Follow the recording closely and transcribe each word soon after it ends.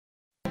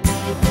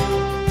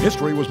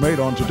History was made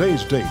on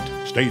today's date.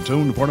 Stay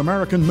tuned for an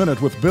American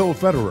Minute with Bill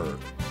Federer.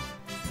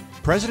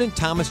 President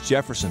Thomas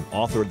Jefferson,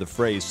 author of the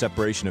phrase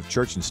separation of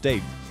church and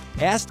state,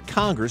 asked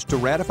Congress to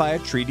ratify a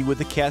treaty with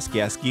the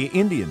Kaskaskia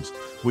Indians,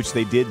 which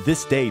they did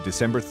this day,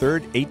 December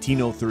 3,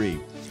 1803.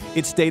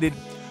 It stated,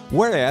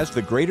 "Whereas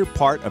the greater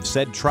part of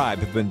said tribe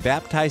have been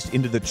baptized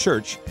into the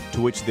church,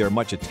 to which they are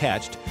much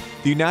attached,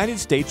 the United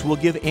States will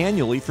give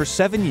annually for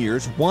 7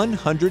 years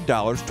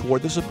 $100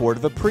 toward the support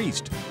of a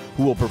priest,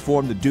 who will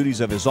perform the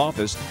duties of his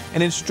office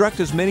and instruct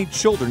as many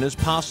children as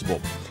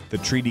possible." The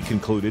treaty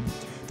concluded,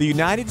 "The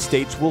United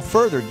States will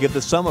further give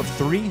the sum of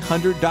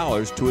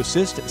 $300 to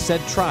assist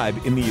said tribe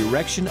in the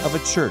erection of a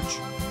church."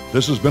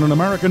 This has been an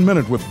American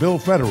Minute with Bill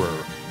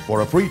Federer.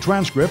 For a free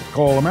transcript,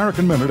 call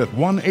American Minute at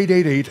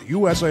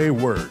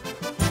 1-888-USA-WORD.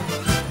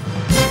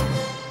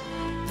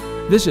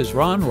 This is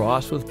Ron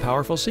Ross with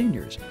Powerful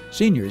Seniors.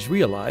 Seniors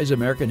realize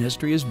American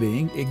history is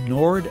being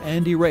ignored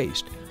and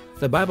erased.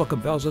 The Bible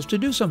compels us to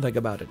do something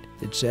about it.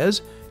 It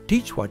says,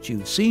 "Teach what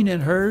you've seen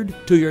and heard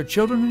to your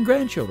children and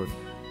grandchildren."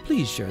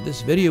 Please share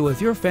this video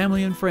with your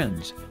family and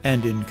friends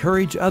and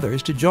encourage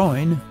others to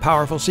join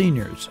Powerful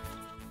Seniors.